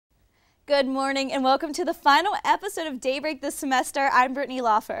Good morning and welcome to the final episode of Daybreak this semester. I'm Brittany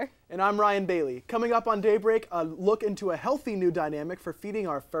Lauffer. And I'm Ryan Bailey. Coming up on Daybreak, a look into a healthy new dynamic for feeding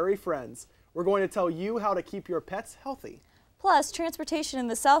our furry friends. We're going to tell you how to keep your pets healthy. Plus, transportation in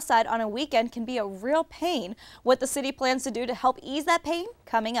the south side on a weekend can be a real pain. What the city plans to do to help ease that pain,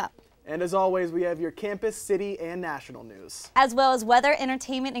 coming up. And as always, we have your campus, city, and national news. As well as weather,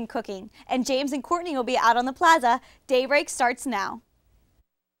 entertainment, and cooking. And James and Courtney will be out on the plaza. Daybreak starts now.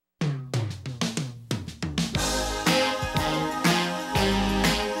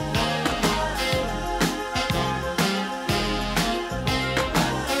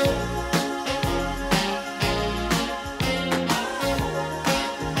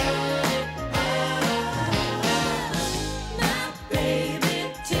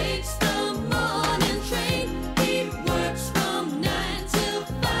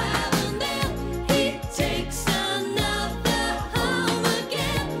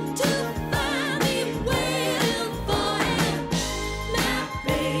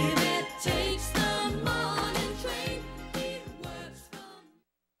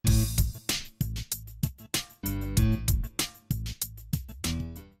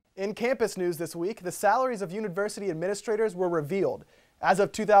 In campus news this week, the salaries of university administrators were revealed. As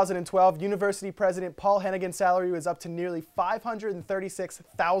of 2012, University President Paul Hennigan's salary was up to nearly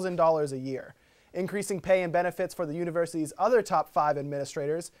 $536,000 a year. Increasing pay and benefits for the university's other top 5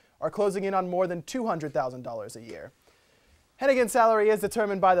 administrators are closing in on more than $200,000 a year. Hennigan's salary is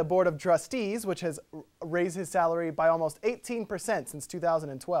determined by the Board of Trustees, which has raised his salary by almost 18% since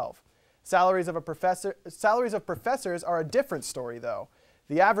 2012. Salaries of professors are a different story, though.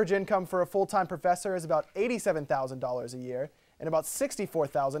 The average income for a full-time professor is about $87,000 a year and about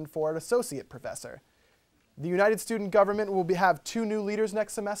 $64,000 for an associate professor. The United Student Government will have 2 new leaders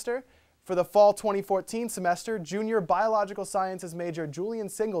next semester. For the fall 2014 semester, junior biological sciences major Julian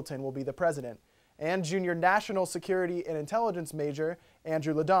Singleton will be the president, and junior national security and intelligence major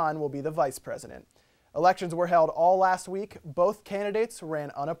Andrew Ladon will be the vice president. Elections were held all last week. Both candidates ran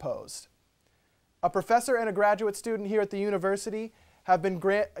unopposed. A professor and a graduate student here at the university have been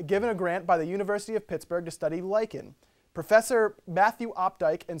given a grant by the University of Pittsburgh to study lichen. Professor Matthew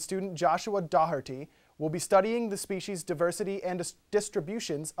Opdyke and student Joshua Daugherty will be studying the species diversity and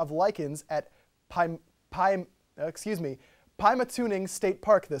distributions of lichens at Pymatuning State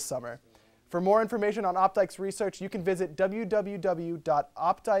Park this summer. For more information on Opdyke's research, you can visit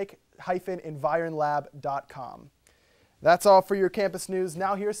www.opdyke-environlab.com. That's all for your campus news.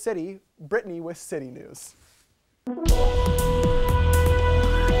 Now here's City, Brittany with City News.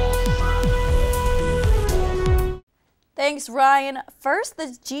 Thanks, Ryan. First, the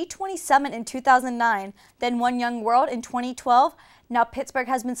G20 Summit in 2009, then One Young World in 2012. Now Pittsburgh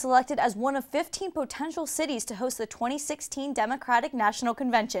has been selected as one of 15 potential cities to host the 2016 Democratic National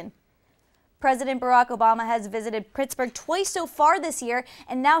Convention. President Barack Obama has visited Pittsburgh twice so far this year,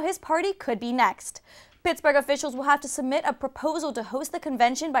 and now his party could be next. Pittsburgh officials will have to submit a proposal to host the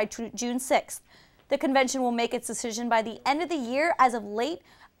convention by June 6th. The convention will make its decision by the end of the year as late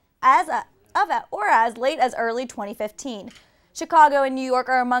as early 2015. Chicago and New York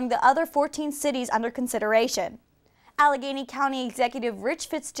are among the other 14 cities under consideration. Allegheny County Executive Rich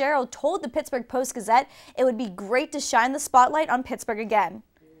Fitzgerald told the Pittsburgh Post-Gazette it would be great to shine the spotlight on Pittsburgh again.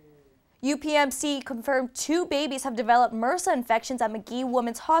 UPMC confirmed 2 babies have developed MRSA infections at McGee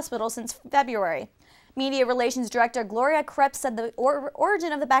Women's Hospital since February. Media Relations Director Gloria Krebs said the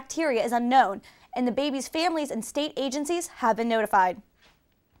origin of the bacteria is unknown, and the babies' families and state agencies have been notified.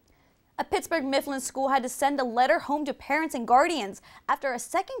 A Pittsburgh Mifflin school had to send a letter home to parents and guardians after a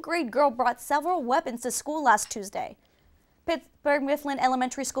second-grade girl brought several weapons to school last Tuesday. Pittsburgh Mifflin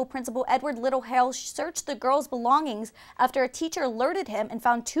Elementary School Principal Edward Littlehale searched the girl's belongings after a teacher alerted him and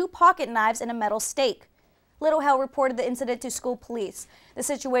found 2 pocket knives and a metal stake. Littlehale reported the incident to school police. The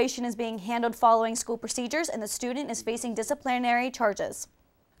situation is being handled following school procedures, and the student is facing disciplinary charges.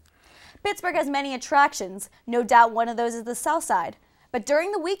 Pittsburgh has many attractions. No doubt one of those is the South Side. But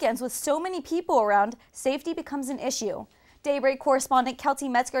during the weekends, with so many people around, safety becomes an issue. Daybreak correspondent Kelty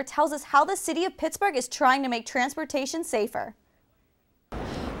Metzger tells us how the city of Pittsburgh is trying to make transportation safer.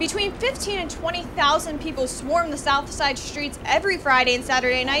 Between 15 and 20,000 people swarm the South Side streets every Friday and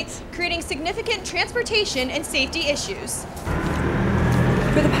Saturday nights, creating significant transportation and safety issues.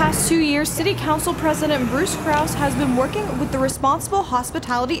 For the past 2 years, City Council President Bruce Krause has been working with the Responsible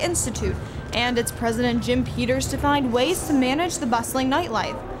Hospitality Institute and its president Jim Peters to find ways to manage the bustling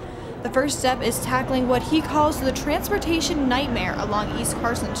nightlife. The first step is tackling what he calls the transportation nightmare along East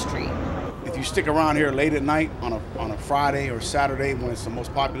Carson Street. If you stick around here late at night on a Friday or Saturday when it's the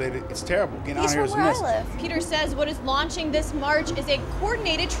most populated, it's terrible. Getting out here is a mess. Peter says what is launching this March is a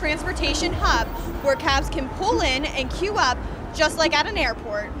coordinated transportation hub where cabs can pull in and queue up just like at an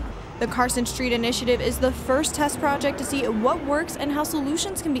airport. The Carson Street Initiative is the first test project to see what works and how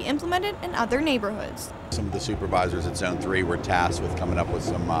solutions can be implemented in other neighborhoods. Some of the supervisors at Zone 3 were tasked with coming up with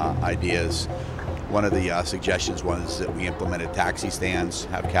some ideas. One of the suggestions was that we implemented taxi stands,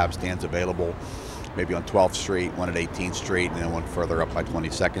 have cab stands available, maybe on 12th Street, one at 18th Street, and then one further up by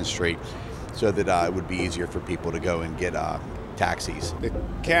 22nd Street, so that it would be easier for people to go and get taxis. The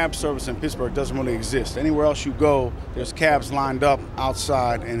cab service in Pittsburgh doesn't really exist. Anywhere else you go, there's cabs lined up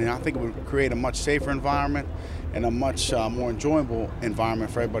outside, and I think it would create a much safer environment and a much more enjoyable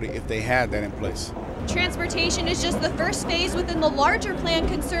environment for everybody if they had that in place. Transportation is just the first phase within the larger plan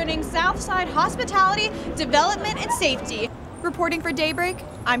concerning Southside hospitality, development, and safety. Reporting for Daybreak,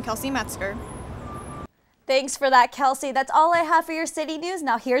 I'm Kelsey Metzger. Thanks for that, Kelsey. That's all I have for your city news.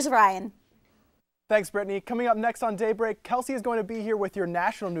 Now here's Ryan. Thanks, Brittany. Coming up next on Daybreak, Kelsey is going to be here with your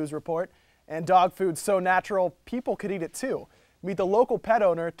national news report. And dog food's so natural, people could eat it too. Meet the local pet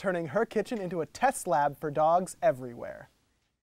owner turning her kitchen into a test lab for dogs everywhere.